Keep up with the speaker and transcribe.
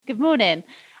Good morning.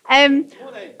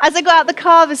 As I got out the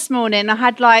car this morning, I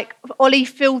had Ollie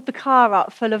filled the car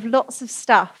up full of lots of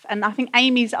stuff, and I think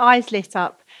Amy's eyes lit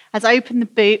up as I opened the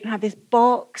boot and I had this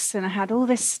box and I had all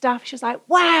this stuff. She was like,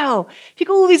 "Wow, you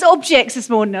got all these objects this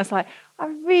morning." I was like, I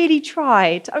really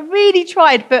tried,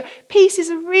 but peace is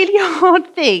a really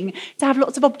hard thing to have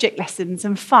lots of object lessons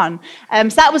and fun. So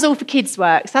that was all for kids'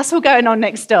 work. So that's all going on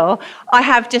next door. I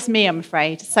have just me, I'm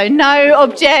afraid. So no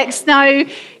objects, no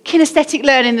kinesthetic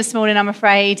learning this morning, I'm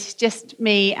afraid. Just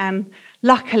me and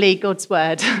luckily God's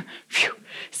word.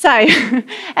 So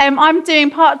I'm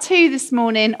doing part 2 this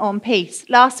morning on peace.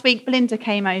 Last week, Belinda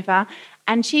came over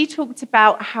and she talked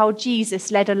about how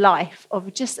Jesus led a life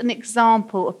of just an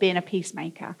example of being a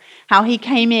peacemaker, how he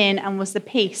came in and was the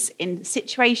peace in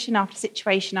situation after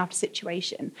situation after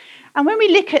situation. And when we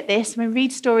look at this, when we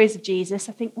read stories of Jesus,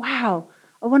 I think, wow,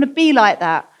 I want to be like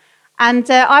that. And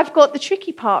I've got the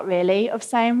tricky part, really, of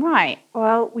saying, right,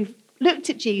 well, we've looked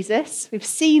at Jesus, we've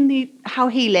seen how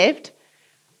he lived.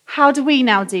 How do we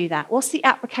now do that? What's the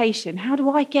application? How do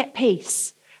I get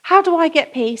peace? How do I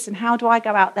get peace, and how do I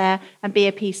go out there and be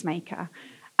a peacemaker?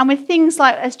 And with things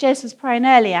like, as Jez was praying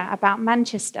earlier about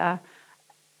Manchester,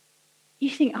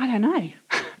 you think, I don't know.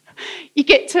 You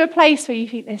get to a place where you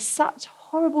think there's such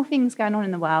horrible things going on in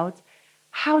the world.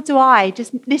 How do I,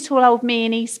 just little old me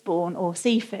in Eastbourne or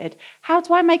Seaford, how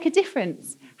do I make a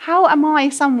difference? How am I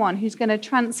someone who's going to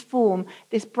transform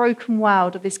this broken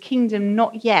world of this kingdom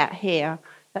not yet here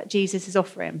that Jesus is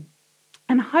offering?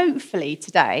 And hopefully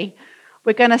today,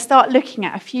 we're going to start looking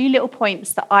at a few little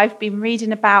points that I've been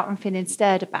reading about and feeling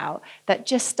stirred about that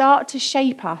just start to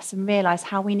shape us and realise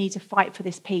how we need to fight for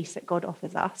this peace that God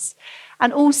offers us.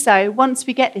 And also, once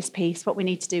we get this peace, what we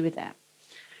need to do with it.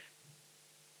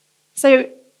 So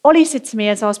Ollie said to me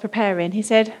as I was preparing, he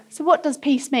said, "So what does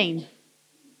peace mean?"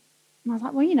 And I was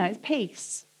like, "Well, it's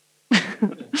peace."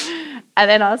 And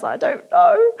then I was like, "I don't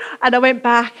know." And I went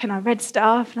back and I read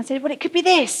stuff and I said, "Well, it could be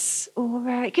this, or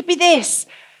it could be this."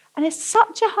 And it's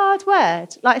such a hard word.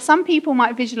 Like some people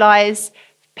might visualise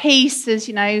peace as,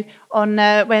 on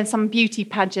when some beauty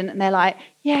pageant and they're like,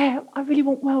 "Yeah, I really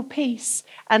want world peace."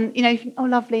 And, you think, "Oh,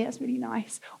 lovely, that's really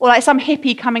nice." Or like some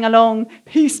hippie coming along,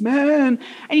 "Peace, man."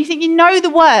 And you think, the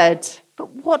word, but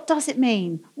what does it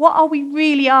mean? What are we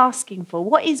really asking for?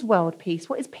 What is world peace?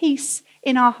 What is peace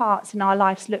in our hearts, in our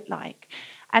lives look like?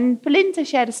 And Belinda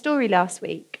shared a story last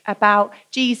week about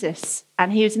Jesus,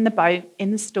 and he was in the boat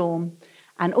in the storm.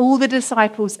 And all the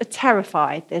disciples are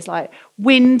terrified. There's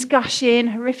wind gushing,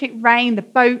 horrific rain, the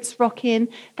boat's rocking.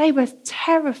 They were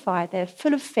terrified. They're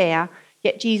full of fear,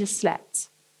 yet Jesus slept.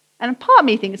 And part of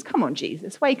me thinks, come on,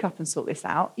 Jesus, wake up and sort this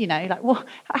out.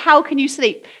 How can you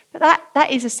sleep? But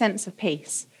that is a sense of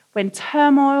peace. When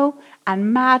turmoil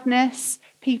and madness,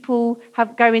 people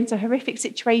go into horrific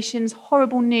situations,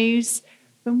 horrible news,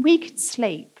 when we can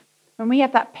sleep, when we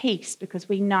have that peace because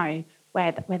we know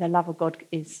where the love of God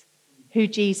is, who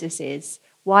Jesus is,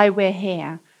 why we're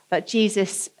here, that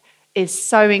Jesus is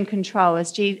so in control.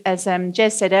 As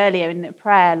Jez said earlier in the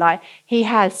prayer, he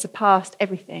has surpassed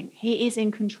everything. He is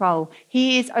in control.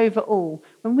 He is over all.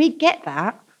 When we get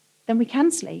that, then we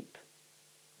can sleep.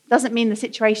 Doesn't mean the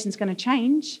situation's going to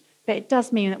change, but it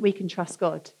does mean that we can trust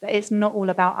God, that it's not all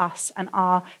about us and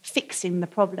our fixing the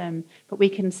problem, but we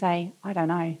can say, I don't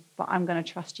know, but I'm going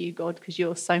to trust you, God, because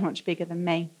you're so much bigger than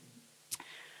me.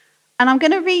 And I'm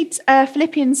going to read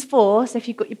Philippians 4, so if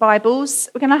you've got your Bibles,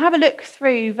 we're going to have a look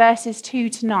through verses 2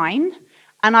 to 9.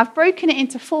 And I've broken it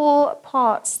into 4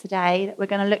 parts today that we're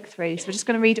going to look through. So we're just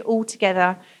going to read it all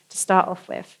together to start off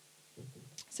with.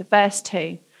 So verse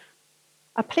 2.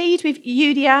 "I plead with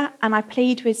Euodia and I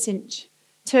plead with Syntyche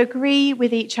to agree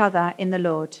with each other in the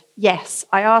Lord. Yes,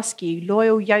 I ask you,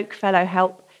 loyal yoke fellow,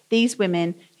 help these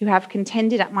women who have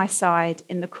contended at my side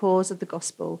in the cause of the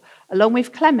gospel, along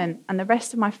with Clement and the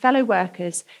rest of my fellow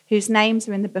workers whose names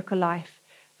are in the book of life.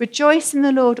 Rejoice in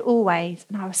the Lord always,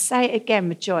 and I will say it again,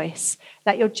 rejoice.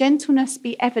 Let your gentleness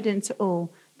be evident to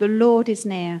all. The Lord is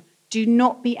near. Do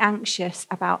not be anxious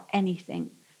about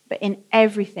anything, but in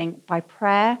everything by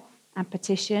prayer and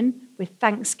petition with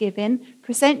thanksgiving,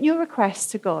 present your requests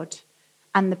to God.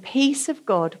 And the peace of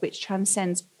God, which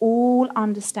transcends all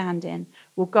understanding,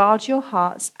 will guard your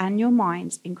hearts and your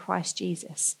minds in Christ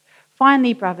Jesus.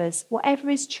 Finally, brothers, whatever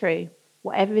is true,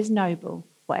 whatever is noble,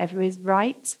 whatever is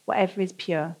right, whatever is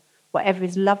pure, whatever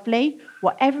is lovely,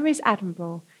 whatever is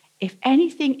admirable, if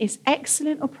anything is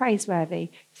excellent or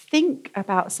praiseworthy, think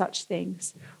about such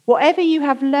things. Whatever you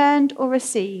have learned or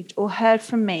received or heard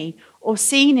from me or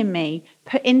seen in me,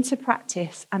 put into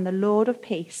practice, and the Lord of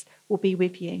peace will be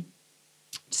with you."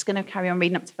 Just going to carry on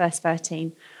reading up to verse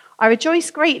 13. I rejoice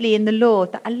greatly in the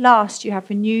Lord that at last you have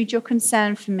renewed your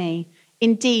concern for me.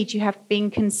 Indeed, you have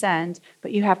been concerned,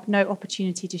 but you have no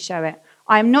opportunity to show it.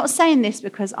 I am not saying this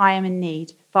because I am in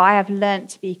need, for I have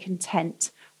learnt to be content,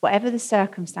 whatever the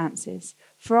circumstances.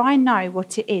 For I know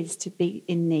what it is to be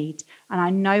in need, and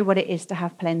I know what it is to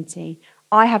have plenty.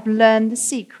 I have learned the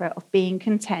secret of being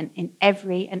content in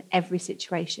every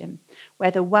situation,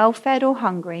 whether well-fed or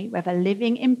hungry, whether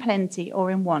living in plenty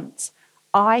or in want.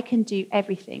 I can do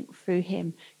everything through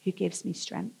him who gives me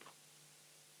strength.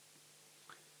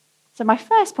 So my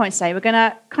first point today, we're going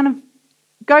to kind of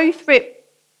go through it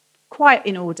quite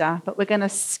in order, but we're going to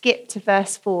skip to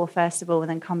verse 4 first of all and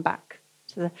then come back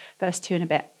to the verse 2 in a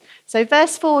bit. So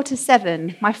verse 4 to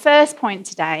 7, my first point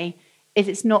today is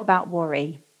it's not about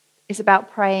worry. It's about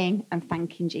praying and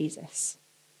thanking Jesus.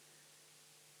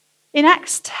 In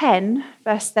Acts 10,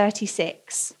 verse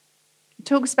 36, it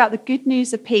talks about the good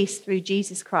news of peace through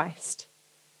Jesus Christ.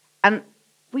 And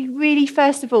we really,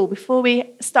 first of all, before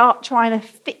we start trying to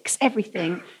fix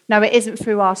everything, no, it isn't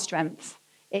through our strength.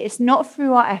 It is not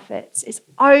through our efforts. It's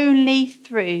only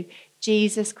through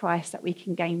Jesus Christ that we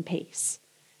can gain peace.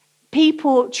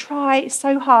 People try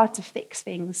so hard to fix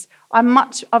things. I'm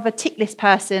much of a tick list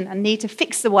person and need to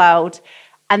fix the world,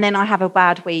 and then I have a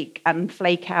bad week and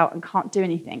flake out and can't do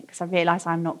anything because I realise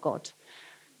I'm not God.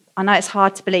 I know it's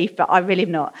hard to believe, but I really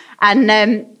am not.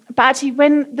 And but actually,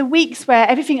 when the weeks where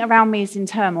everything around me is in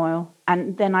turmoil,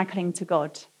 and then I cling to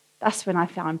God, that's when I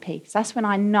find peace. That's when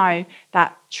I know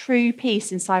that true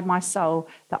peace inside my soul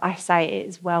that I say it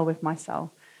is well with my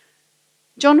soul.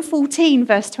 John 14,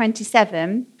 verse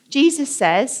 27, Jesus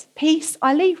says, "Peace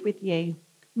I leave with you.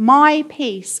 My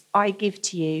peace I give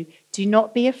to you. Do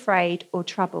not be afraid or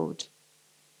troubled."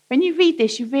 When you read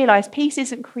this, you realise peace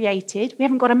isn't created. We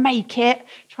haven't got to make it,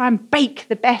 try and bake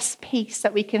the best peace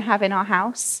that we can have in our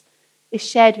house. It's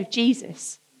shared with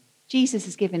Jesus. Jesus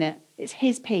has given it. It's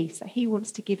his peace that he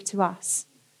wants to give to us.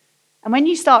 And when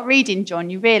you start reading John,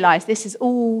 you realise this is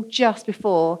all just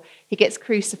before he gets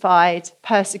crucified,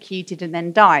 persecuted, and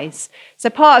then dies. So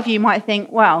part of you might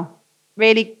think, well,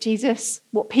 really, Jesus,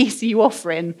 what peace are you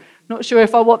offering? Not sure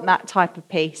if I want that type of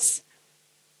peace.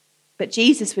 But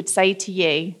Jesus would say to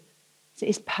you, it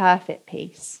is perfect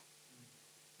peace.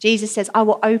 Jesus says, I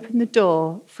will open the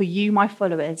door for you, my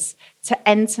followers, to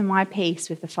enter my peace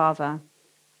with the Father.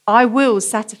 I will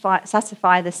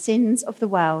satisfy the sins of the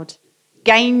world,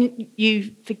 gain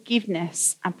you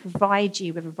forgiveness, and provide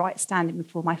you with a right standing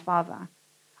before my Father.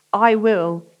 I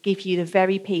will give you the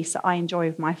very peace that I enjoy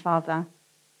with my Father.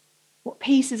 What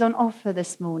peace is on offer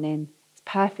this morning? It's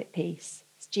perfect peace.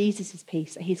 It's Jesus'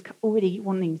 peace that he's already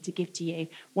wanting to give to you,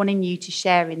 wanting you to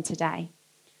share in today.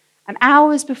 And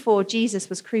hours before Jesus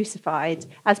was crucified,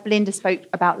 as Belinda spoke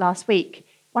about last week,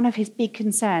 one of his big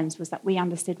concerns was that we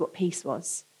understood what peace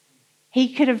was.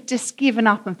 He could have just given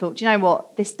up and thought, do you know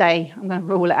what, this day I'm going to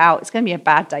rule it out. It's going to be a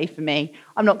bad day for me.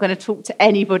 I'm not going to talk to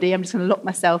anybody. I'm just going to lock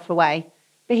myself away.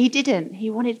 But he didn't. He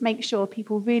wanted to make sure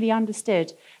people really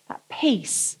understood that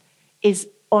peace is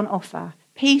on offer.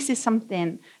 Peace is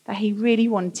something that he really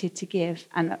wanted to give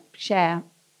and share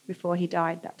before he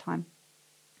died that time.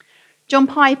 John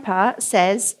Piper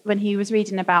says, when he was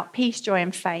reading about peace, joy,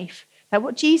 and faith, that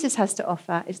what Jesus has to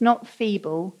offer is not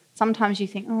feeble. Sometimes you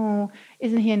think, oh,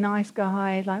 isn't he a nice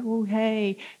guy? Like, oh,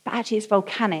 hey. But actually, it's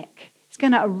volcanic. It's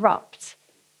going to erupt.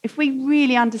 If we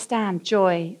really understand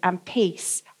joy and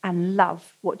peace and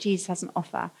love, what Jesus has to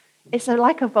offer, it's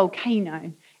like a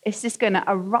volcano. It's just going to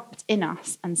erupt in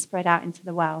us and spread out into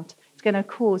the world. It's going to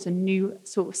cause a new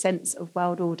sort of sense of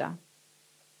world order.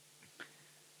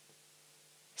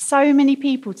 So many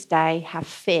people today have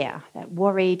fear. They're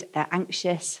worried, they're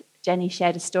anxious. Jenny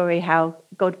shared a story how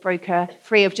God broke her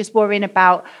free of just worrying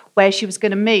about where she was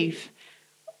going to move.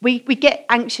 We get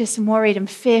anxious and worried and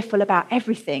fearful about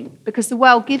everything because the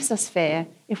world gives us fear.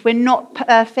 If we're not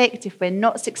perfect, if we're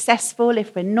not successful,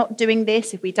 if we're not doing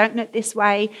this, if we don't look this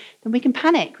way, then we can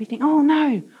panic. We think, oh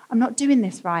no, I'm not doing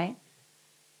this right.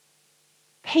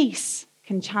 Peace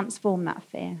can transform that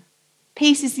fear.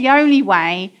 Peace is the only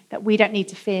way that we don't need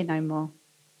to fear no more.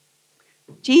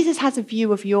 Jesus has a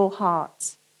view of your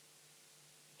heart.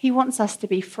 He wants us to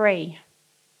be free.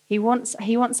 He wants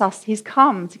us, he's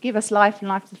come to give us life and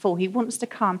life to the full. He wants to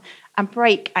come and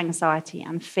break anxiety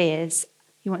and fears.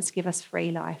 He wants to give us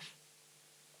free life.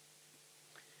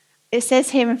 It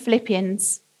says here in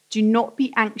Philippians, do not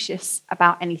be anxious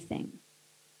about anything.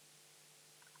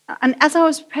 And as I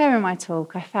was preparing my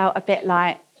talk, I felt a bit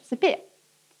like, it's a bit,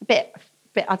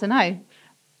 I don't know,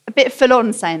 a bit full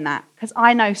on saying that, because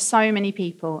I know so many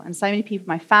people and so many people in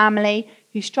my family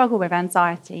who struggle with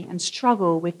anxiety and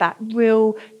struggle with that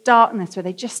real darkness where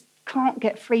they just can't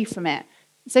get free from it.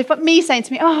 So for me saying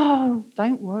to me, oh,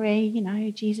 don't worry,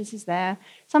 Jesus is there,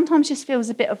 sometimes just feels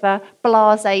a bit of a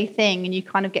blasé thing, and you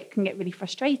kind of can get really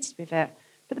frustrated with it.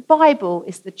 But the Bible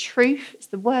is the truth, it's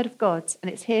the word of God,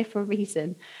 and it's here for a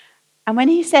reason. And when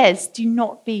he says, do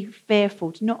not be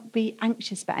fearful, do not be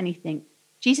anxious about anything,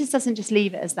 Jesus doesn't just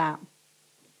leave it as that.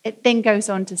 It then goes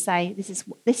on to say,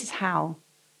 this is how,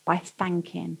 by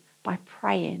thanking, by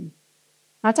praying.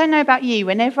 I don't know about you,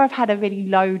 whenever I've had a really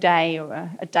low day or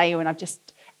a day when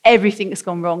everything's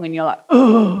gone wrong and you're like,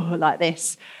 oh, like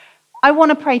this, I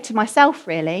want to pray to myself,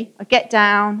 really. I get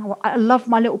down, I love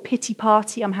my little pity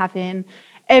party I'm having,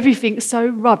 everything's so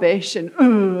rubbish and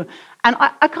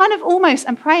I kind of almost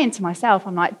am praying to myself.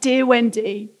 I'm like, dear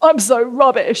Wendy, I'm so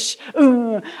rubbish.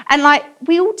 And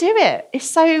we all do it. It's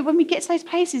so, when we get to those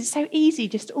places, it's so easy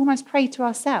just to almost pray to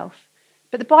ourselves.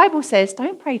 But the Bible says,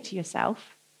 don't pray to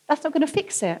yourself. That's not going to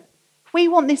fix it. If we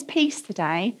want this peace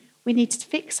today, we need to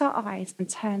fix our eyes and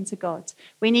turn to God.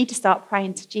 We need to start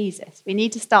praying to Jesus. We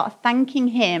need to start thanking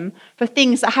him for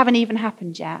things that haven't even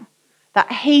happened yet.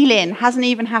 That healing hasn't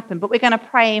even happened, but we're going to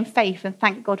pray in faith and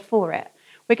thank God for it.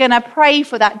 We're going to pray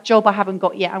for that job I haven't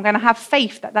got yet. I'm going to have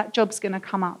faith that job's going to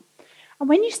come up. And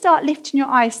when you start lifting your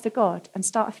eyes to God and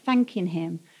start thanking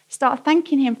him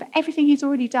for everything he's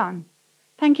already done,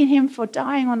 thanking him for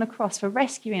dying on the cross, for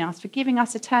rescuing us, for giving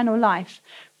us eternal life,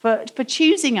 for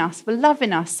choosing us, for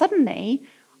loving us. Suddenly,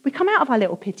 we come out of our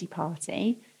little pity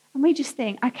party and we just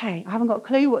think, okay, I haven't got a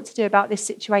clue what to do about this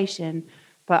situation,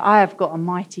 but I have got a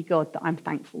mighty God that I'm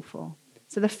thankful for.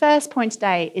 So the first point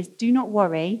today is do not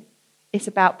worry. It's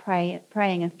about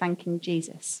praying and thanking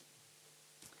Jesus.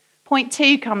 Point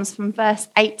 2 comes from verse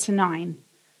 8 to 9.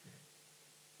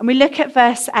 And we look at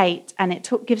verse 8 and it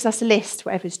gives us a list,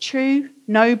 whatever's true,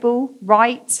 noble,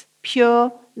 right,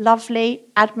 pure, lovely,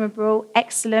 admirable,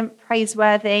 excellent,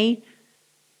 praiseworthy.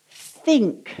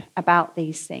 Think about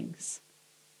these things.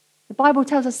 The Bible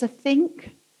tells us to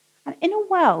think. And in a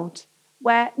world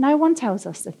where no one tells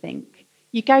us to think,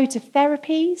 you go to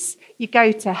therapies, you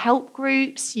go to help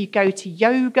groups, you go to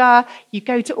yoga, you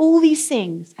go to all these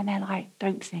things, and they're like,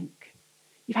 don't think.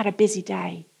 You've had a busy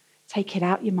day. Take it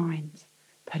out your mind.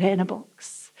 Put it in a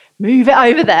box. Move it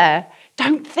over there.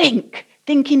 Don't think.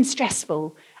 Thinking's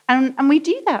stressful. And we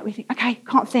do that. We think, okay,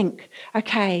 can't think.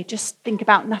 Okay, just think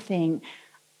about nothing.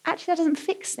 Actually, that doesn't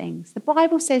fix things. The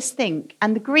Bible says think.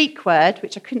 And the Greek word,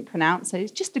 which I couldn't pronounce, so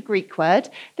it's just a Greek word.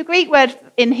 The Greek word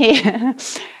in here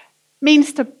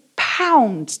means to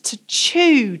pound, to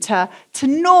chew, to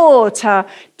gnaw, to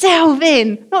delve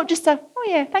in. Not just oh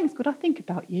yeah, thanks God, I'll think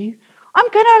about you. I'm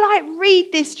going to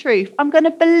read this truth. I'm going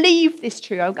to believe this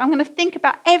truth. I'm going to think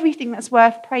about everything that's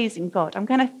worth praising God. I'm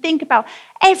going to think about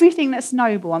everything that's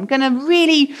noble. I'm going to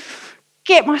really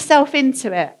get myself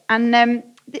into it. And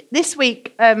this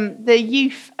week, the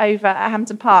youth over at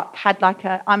Hampton Park had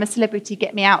a I'm a Celebrity,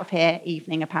 Get Me Out of Here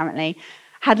evening, apparently.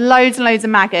 Had loads and loads of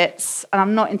maggots. And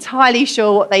I'm not entirely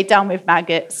sure what they'd done with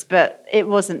maggots, but it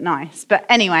wasn't nice. But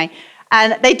anyway,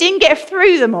 and they didn't get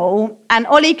through them all. And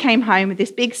Ollie came home with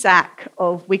this big sack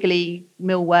of wiggly,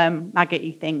 mealworm,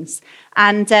 maggoty things.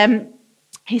 And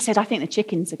he said, I think the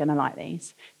chickens are going to like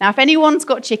these. Now, if anyone's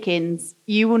got chickens,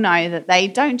 you will know that they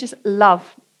don't just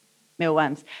love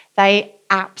mealworms. They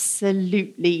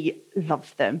absolutely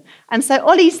love them. And so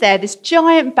Ollie's there, this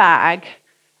giant bag,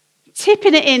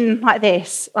 tipping it in like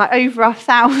this, like over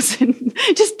 1,000,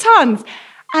 just tons.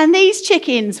 And these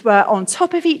chickens were on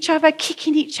top of each other,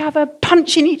 kicking each other,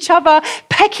 punching each other,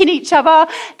 pecking each other.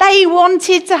 They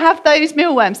wanted to have those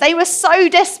mealworms. They were so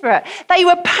desperate. They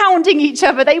were pounding each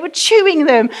other. They were chewing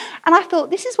them. And I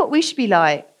thought, this is what we should be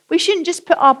like. We shouldn't just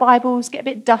put our Bibles, get a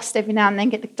bit of dust every now and then,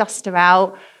 get the duster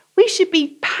out. We should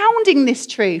be pounding this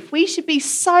truth. We should be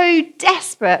so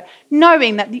desperate,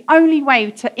 knowing that the only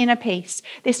way to inner peace,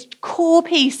 this core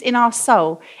peace in our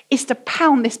soul, is to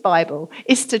pound this Bible,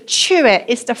 is to chew it,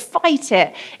 is to fight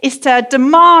it, is to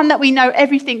demand that we know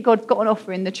everything God's got on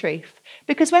offer in the truth.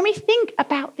 Because when we think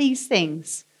about these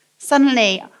things,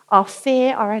 suddenly our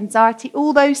fear, our anxiety,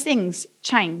 all those things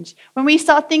change. When we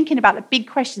start thinking about the big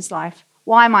questions in life,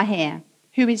 why am I here?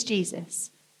 Who is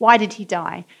Jesus? Why did he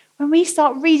die? When we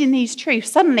start reading these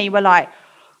truths, suddenly we're like,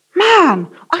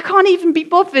 man, I can't even be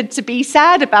bothered to be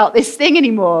sad about this thing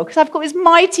anymore because I've got this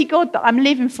mighty God that I'm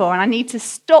living for, and I need to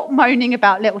stop moaning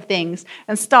about little things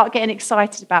and start getting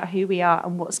excited about who we are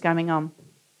and what's going on.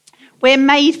 We're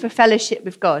made for fellowship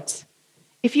with God.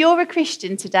 If you're a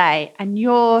Christian today and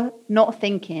you're not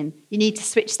thinking, you need to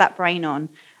switch that brain on.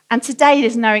 And today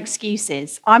there's no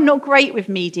excuses. I'm not great with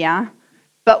media,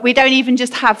 but we don't even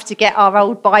just have to get our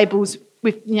old Bibles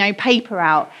with paper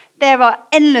out. There are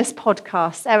endless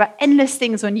podcasts. There are endless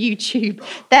things on YouTube.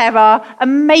 There are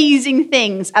amazing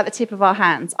things at the tip of our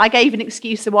hands. I gave an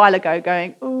excuse a while ago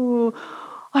going, oh,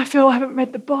 I feel I haven't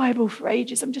read the Bible for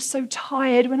ages. I'm just so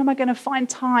tired. When am I going to find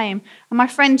time? And my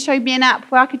friend showed me an app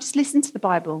where I could just listen to the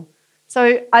Bible.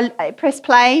 So I press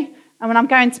play, and when I'm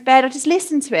going to bed, I just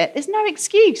listen to it. There's no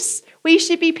excuse. We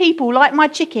should be people like my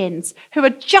chickens who are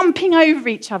jumping over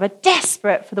each other,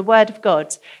 desperate for the word of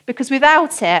God. Because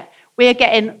without it, we're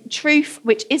getting truth,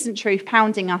 which isn't truth,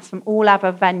 pounding us from all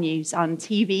other venues on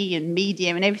TV and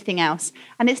media and everything else.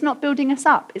 And it's not building us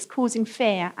up. It's causing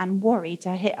fear and worry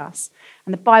to hit us.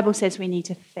 And the Bible says we need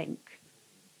to think.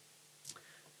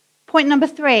 Point number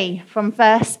 3, from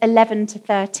verse 11 to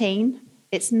 13.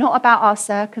 It's not about our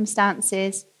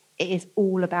circumstances. It is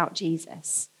all about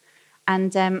Jesus.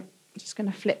 And I'm just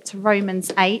going to flip to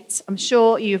Romans 8. I'm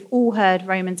sure you've all heard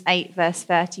Romans 8, verse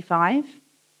 35.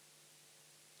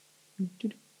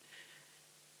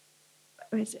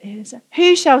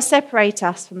 Who shall separate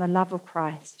us from the love of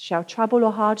Christ? Shall trouble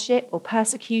or hardship or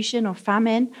persecution or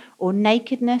famine or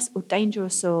nakedness or danger or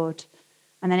sword?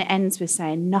 And then it ends with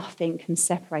saying, nothing can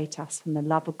separate us from the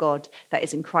love of God that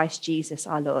is in Christ Jesus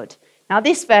our Lord. Now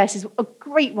this verse is a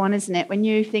great one, isn't it? When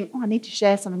you think, I need to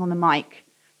share something on the mic.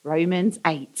 Romans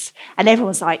 8. And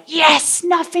everyone's like, yes,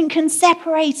 nothing can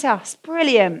separate us.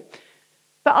 Brilliant.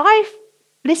 But I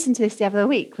listened to this the other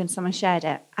week when someone shared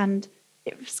it, and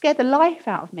it scared the life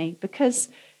out of me because,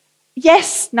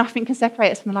 yes, nothing can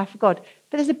separate us from the life of God.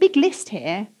 But there's a big list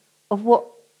here of what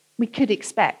we could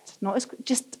expect, not as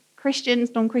just Christians,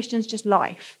 non-Christians, just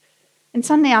life. And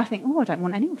suddenly I think, I don't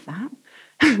want any of that.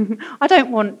 I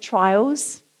don't want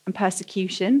trials and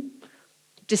persecution,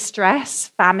 distress,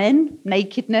 famine,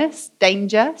 nakedness,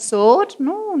 danger, sword.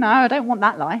 No, I don't want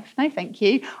that life. No, thank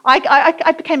you.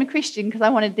 I became a Christian because I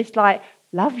wanted this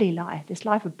lovely life, this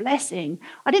life of blessing.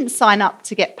 I didn't sign up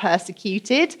to get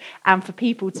persecuted and for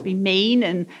people to be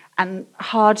mean and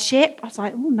hardship. I was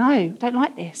like, no, I don't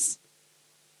like this.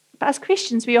 But as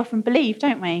Christians, we often believe,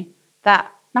 don't we,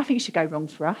 that nothing should go wrong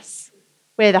for us.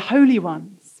 We're the holy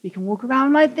ones. We can walk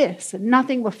around like this and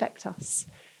nothing will affect us.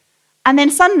 And then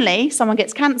suddenly someone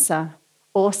gets cancer,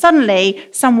 or suddenly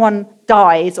someone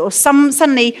dies, or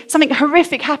suddenly something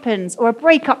horrific happens, or a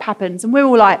breakup happens, and we're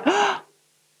all like,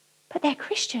 but they're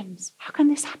Christians. How can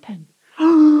this happen?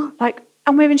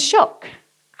 And we're in shock.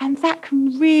 And that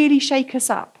can really shake us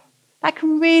up. That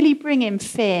can really bring in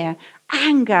fear,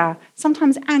 anger.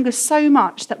 Sometimes anger so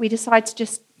much that we decide to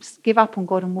just give up on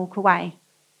God and walk away.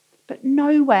 But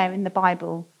nowhere in the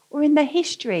Bible or in the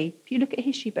history, if you look at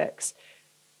history books,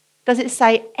 does it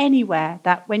say anywhere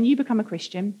that when you become a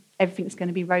Christian, everything's going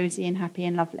to be rosy and happy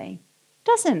and lovely? It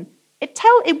doesn't.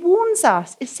 It warns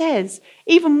us. It says,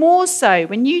 even more so,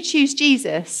 when you choose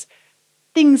Jesus,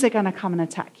 things are going to come and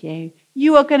attack you.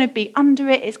 You are going to be under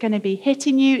it. It's going to be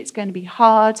hitting you. It's going to be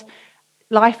hard.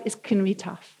 Life can be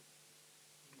tough.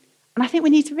 And I think we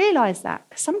need to realise that.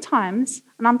 Because sometimes,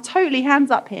 and I'm totally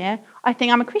hands up here, I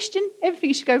think I'm a Christian,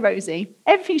 everything should go rosy.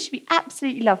 Everything should be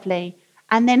absolutely lovely.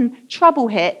 And then trouble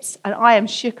hits, and I am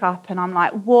shook up, and I'm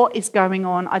like, what is going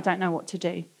on? I don't know what to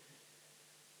do.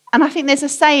 And I think there's a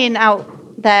saying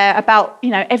out there about,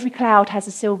 every cloud has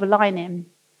a silver lining.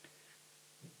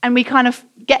 And we kind of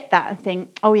get that and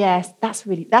think, oh yes, that's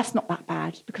not that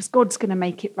bad, because God's going to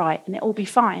make it right, and it'll all be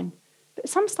fine. But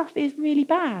some stuff is really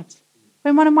bad.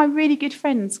 When one of my really good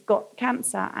friends got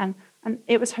cancer, and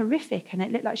it was horrific, and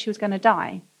it looked like she was going to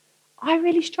die, I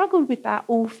really struggled with that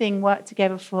all thing work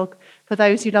together for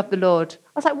those who love the Lord.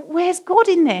 I was like, where's God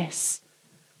in this?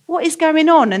 What is going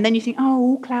on? And then you think,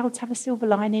 all clouds have a silver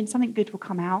lining, something good will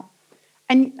come out.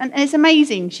 And it's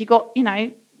amazing. She got,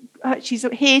 she's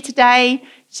here today.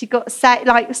 She got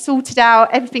sorted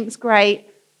out. Everything's great.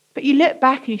 But you look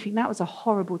back and you think that was a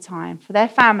horrible time. For their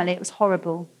family, it was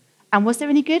horrible. And was there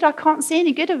any good? I can't see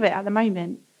any good of it at the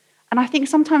moment. And I think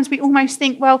sometimes we almost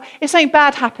think, well, if something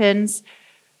bad happens,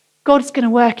 God's going to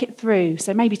work it through.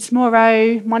 So maybe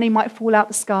tomorrow money might fall out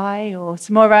the sky, or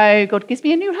tomorrow God gives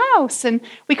me a new house. And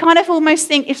we kind of almost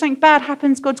think if something bad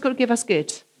happens, God's got to give us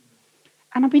good.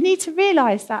 And we need to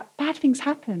realise that bad things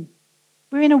happen.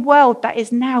 We're in a world that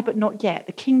is now but not yet.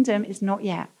 The kingdom is not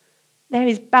yet. There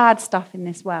is bad stuff in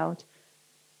this world.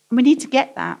 And we need to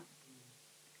get that.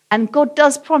 And God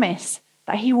does promise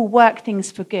that he will work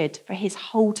things for good, for his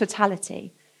whole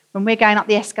totality. When we're going up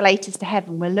the escalators to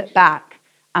heaven, we'll look back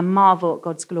and marvel at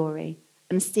God's glory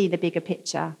and see the bigger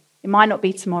picture. It might not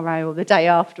be tomorrow or the day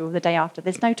after or the day after.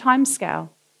 There's no time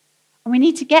scale. And we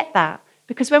need to get that,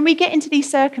 because when we get into these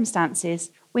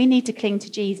circumstances, we need to cling to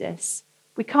Jesus.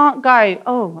 We can't go,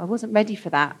 I wasn't ready for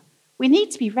that. We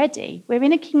need to be ready. We're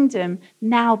in a kingdom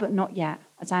now, but not yet,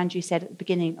 as Andrew said at the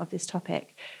beginning of this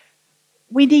topic.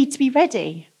 We need to be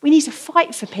ready. We need to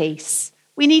fight for peace.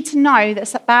 We need to know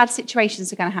that bad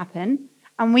situations are going to happen,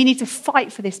 and we need to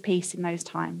fight for this peace in those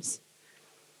times.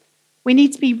 We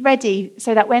need to be ready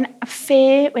so that when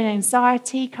fear, when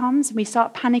anxiety comes, and we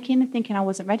start panicking and thinking, I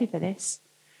wasn't ready for this,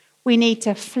 we need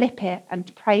to flip it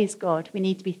and praise God. We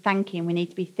need to be thanking. We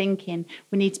need to be thinking.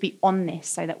 We need to be on this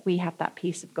so that we have that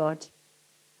peace of God.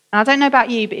 And I don't know about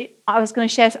you, but I was going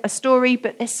to share a story,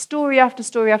 but there's story after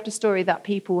story after story that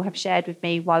people have shared with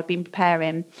me while I've been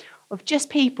preparing of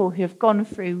just people who have gone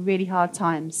through really hard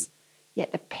times,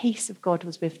 yet the peace of God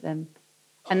was with them.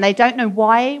 And they don't know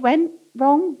why it went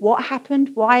wrong, what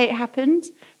happened, why it happened,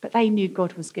 but they knew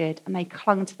God was good and they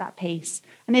clung to that peace.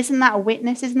 And isn't that a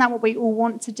witness? Isn't that what we all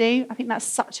want to do? I think that's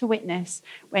such a witness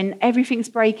when everything's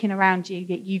breaking around you,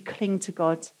 yet you cling to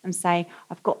God and say,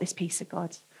 I've got this peace of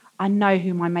God. I know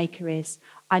who my maker is.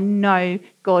 I know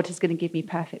God is going to give me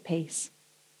perfect peace.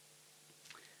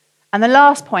 And the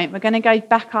last point, we're going to go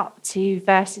back up to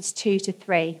verses 2 to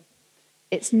 3.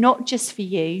 It's not just for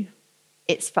you,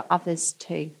 it's for others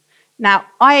too. Now,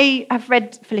 I have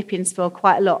read Philippians 4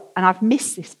 quite a lot, and I've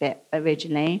missed this bit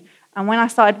originally. And when I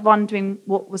started wondering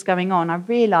what was going on, I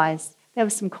realised there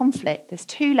was some conflict. There's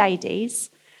two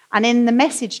ladies, and in the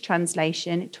Message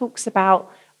translation, it talks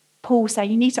about Paul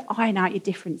saying you need to iron out your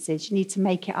differences, you need to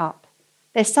make it up.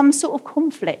 There's some sort of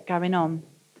conflict going on.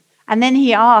 And then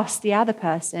he asked the other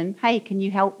person, hey, can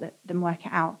you help them work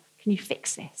it out? Can you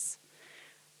fix this?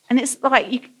 And it's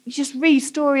like you just read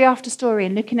story after story,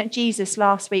 and looking at Jesus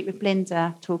last week with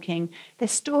Blinda talking,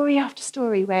 there's story after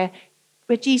story where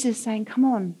Jesus is saying, come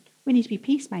on, we need to be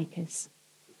peacemakers.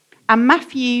 And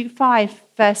Matthew 5,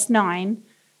 verse 9,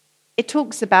 it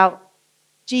talks about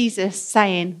Jesus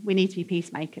saying we need to be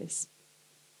peacemakers.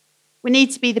 We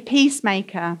need to be the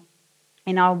peacemaker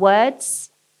in our words.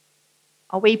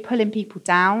 Are we pulling people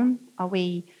down? Are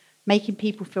we making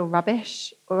people feel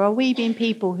rubbish? Or are we being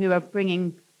people who are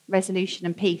bringing resolution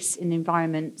and peace in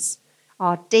environments?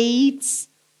 Our deeds,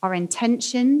 our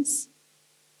intentions,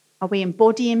 are we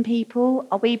embodying people?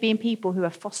 Are we being people who are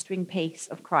fostering peace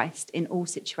of Christ in all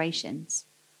situations?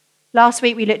 Last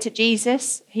week we looked at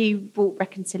Jesus. He brought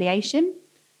reconciliation.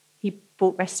 He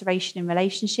brought restoration in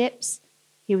relationships.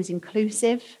 He was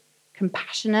inclusive,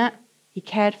 compassionate. He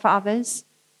cared for others.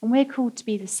 And we're called to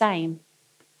be the same.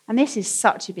 And this is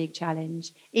such a big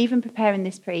challenge. Even preparing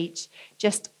this preach,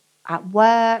 just at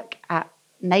work, at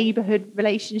neighbourhood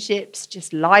relationships,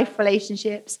 just life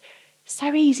relationships.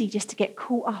 So easy just to get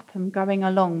caught up and going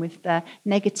along with the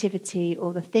negativity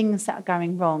or the things that are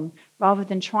going wrong, rather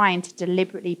than trying to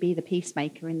deliberately be the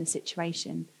peacemaker in the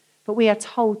situation. But we are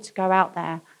told to go out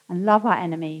there and love our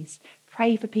enemies,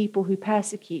 pray for people who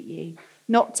persecute you,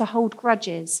 not to hold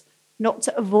grudges, not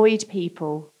to avoid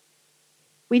people.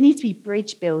 We need to be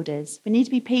bridge builders. We need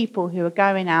to be people who are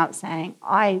going out saying,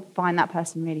 I find that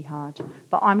person really hard,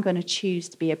 but I'm going to choose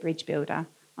to be a bridge builder.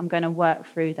 I'm going to work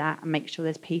through that and make sure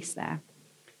there's peace there.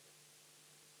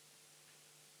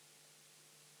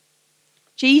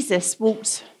 Jesus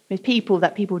walked with people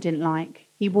that people didn't like.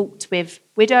 He walked with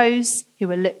widows who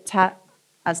were looked at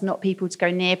as not people to go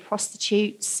near,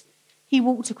 prostitutes. He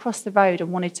walked across the road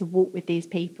and wanted to walk with these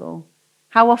people.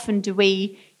 How often do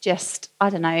we just,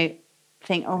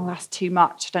 think, oh, that's too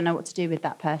much. I don't know what to do with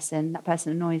that person. That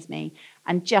person annoys me.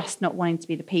 And just not wanting to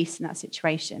be the peace in that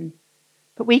situation.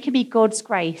 But we can be God's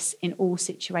grace in all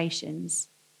situations.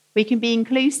 We can be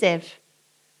inclusive.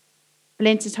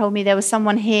 Belinda told me there was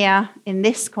someone here in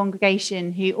this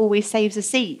congregation who always saves a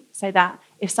seat so that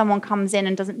if someone comes in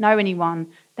and doesn't know anyone,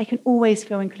 they can always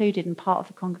feel included and part of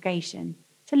the congregation.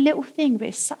 It's a little thing, but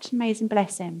it's such an amazing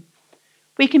blessing.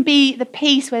 We can be the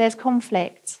peace where there's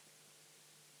conflict.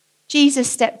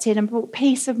 Jesus stepped in and brought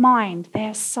peace of mind. There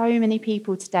are so many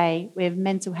people today with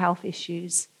mental health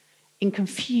issues in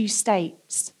confused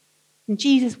states. And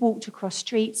Jesus walked across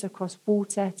streets, across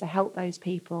water to help those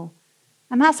people.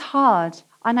 And that's hard.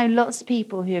 I know lots of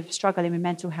people who are struggling with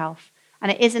mental health.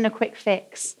 And it isn't a quick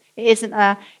fix. It isn't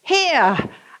a, here,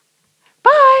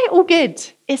 bye, all good.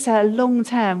 It's a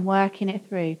long-term working it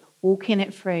through, walking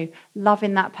it through,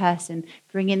 loving that person,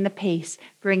 bringing the peace,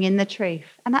 bringing the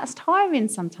truth. And that's tiring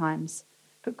sometimes.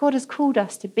 But God has called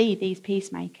us to be these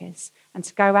peacemakers and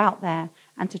to go out there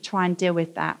and to try and deal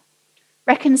with that.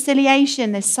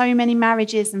 Reconciliation, there's so many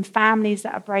marriages and families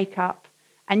that break up.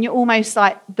 And you're almost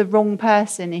like the wrong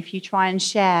person if you try and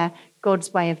share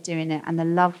God's way of doing it and the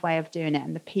love way of doing it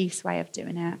and the peace way of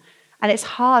doing it. And it's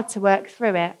hard to work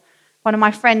through it. One of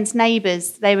my friend's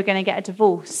neighbours, they were going to get a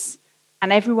divorce.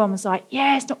 And everyone was like,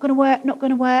 yeah, it's not going to work, not going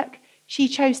to work. She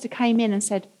chose to come in and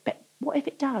said, but what if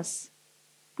it does?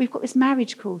 We've got this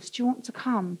marriage course. Do you want to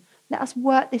come? Let us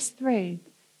work this through.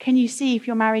 Can you see if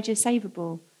your marriage is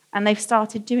savable? And they've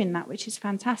started doing that, which is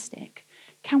fantastic.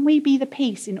 Can we be the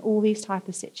peace in all these type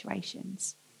of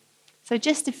situations? So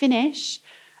just to finish,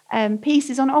 peace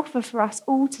is on offer for us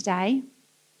all today.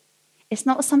 It's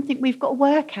not something we've got to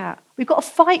work at. We've got to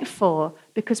fight for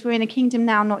because we're in a kingdom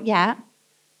now, not yet.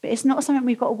 But it's not something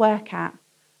we've got to work at.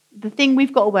 The thing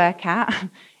we've got to work at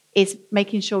is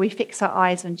making sure we fix our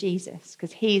eyes on Jesus,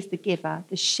 because he is the giver,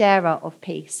 the sharer of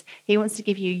peace. He wants to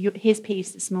give you his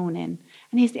peace this morning,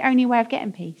 and he's the only way of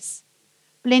getting peace.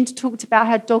 Belinda talked about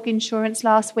her dog insurance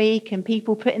last week and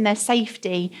people putting their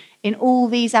safety in all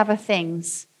these other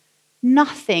things.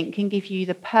 Nothing can give you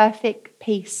the perfect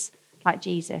peace like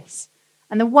Jesus.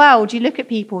 And the world, you look at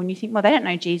people and you think, well, they don't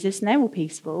know Jesus and they're all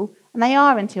peaceful. And they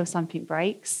are until something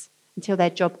breaks, until their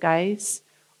job goes,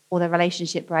 or their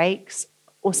relationship breaks,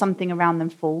 or something around them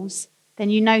falls. Then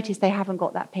you notice they haven't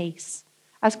got that peace.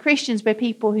 As Christians, we're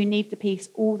people who need the peace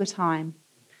all the time.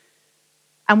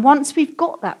 And once we've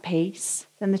got that peace,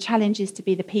 then the challenge is to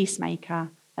be the peacemaker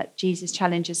that Jesus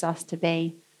challenges us to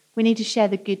be. We need to share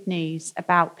the good news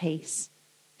about peace.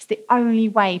 It's the only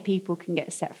way people can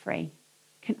get set free.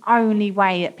 The only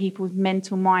way that people's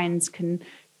mental minds can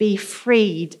be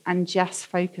freed and just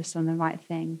focus on the right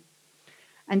thing.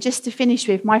 And just to finish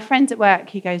with, my friend at work,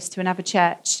 he goes to another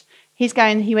church. He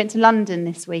went to London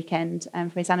this weekend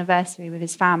for his anniversary with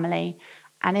his family.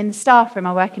 And in the staff room,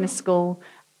 I work in a school,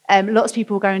 lots of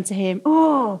people were going to him,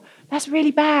 oh, that's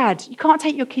really bad. You can't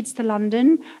take your kids to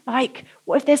London. Like,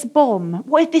 what if there's a bomb?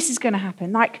 What if this is going to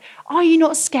happen? Like, are you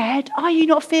not scared? Are you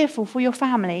not fearful for your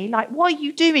family? Like, what are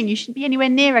you doing? You shouldn't be anywhere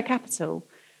near a capital.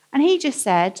 And he just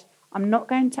said, I'm not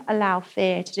going to allow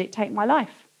fear to dictate my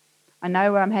life. I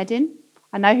know where I'm heading.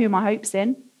 I know who my hope's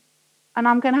in. And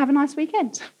I'm going to have a nice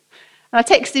weekend. And I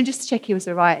texted him just to check he was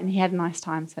all right, and he had a nice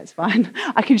time, so it's fine.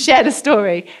 I can share the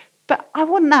story. But I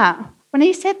want that. When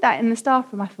he said that in the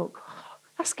staff room, I thought, oh,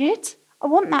 that's good. I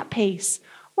want that peace.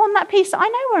 I want that peace. I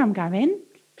know where I'm going.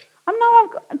 I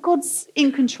know God's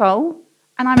in control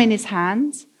and I'm in his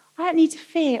hands. I don't need to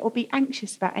fear or be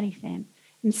anxious about anything.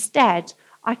 Instead,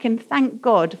 I can thank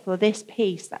God for this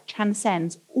peace that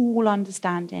transcends all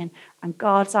understanding and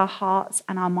guards our hearts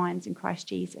and our minds in Christ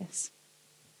Jesus.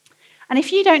 And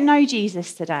if you don't know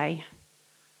Jesus today,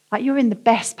 like, you're in the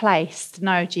best place to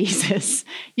know Jesus.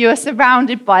 You are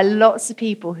surrounded by lots of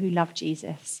people who love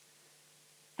Jesus.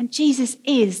 And Jesus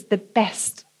is the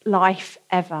best life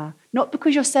ever. Not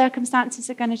because your circumstances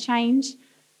are going to change,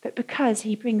 but because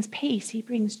he brings peace, he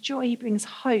brings joy, he brings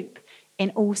hope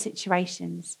in all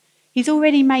situations. He's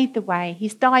already made the way.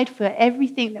 He's died for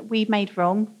everything that we've made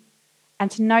wrong. And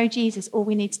to know Jesus, all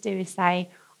we need to do is say,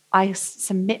 I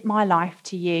submit my life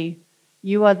to you.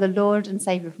 You are the Lord and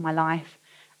Saviour of my life.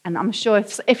 And I'm sure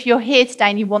if you're here today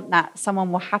and you want that,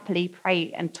 someone will happily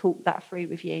pray and talk that through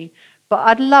with you. But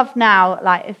I'd love now,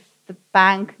 like, if the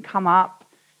band can come up.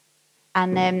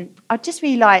 And I'd just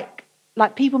really like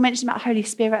people mentioned about Holy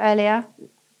Spirit earlier.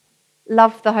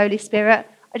 Love the Holy Spirit.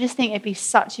 I just think it'd be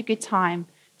such a good time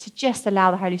to just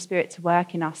allow the Holy Spirit to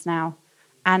work in us now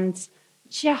and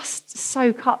just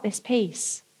soak up this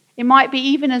peace. It might be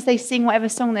even as they sing whatever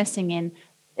song they're singing,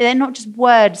 they're not just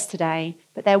words today,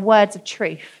 but they're words of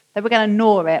truth. That we're going to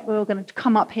gnaw it. We're going to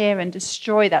come up here and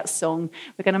destroy that song.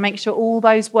 We're going to make sure all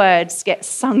those words get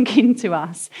sunk into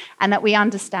us and that we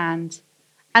understand.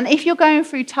 And if you're going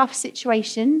through tough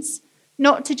situations,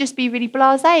 not to just be really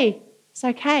blasé. It's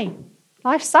okay.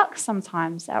 Life sucks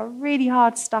sometimes. There are really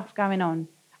hard stuff going on,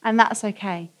 and that's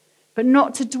okay. But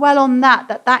not to dwell on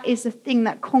that is the thing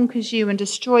that conquers you and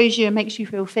destroys you and makes you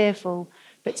feel fearful,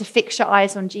 but to fix your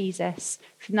eyes on Jesus,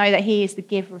 to know that he is the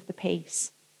giver of the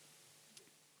peace.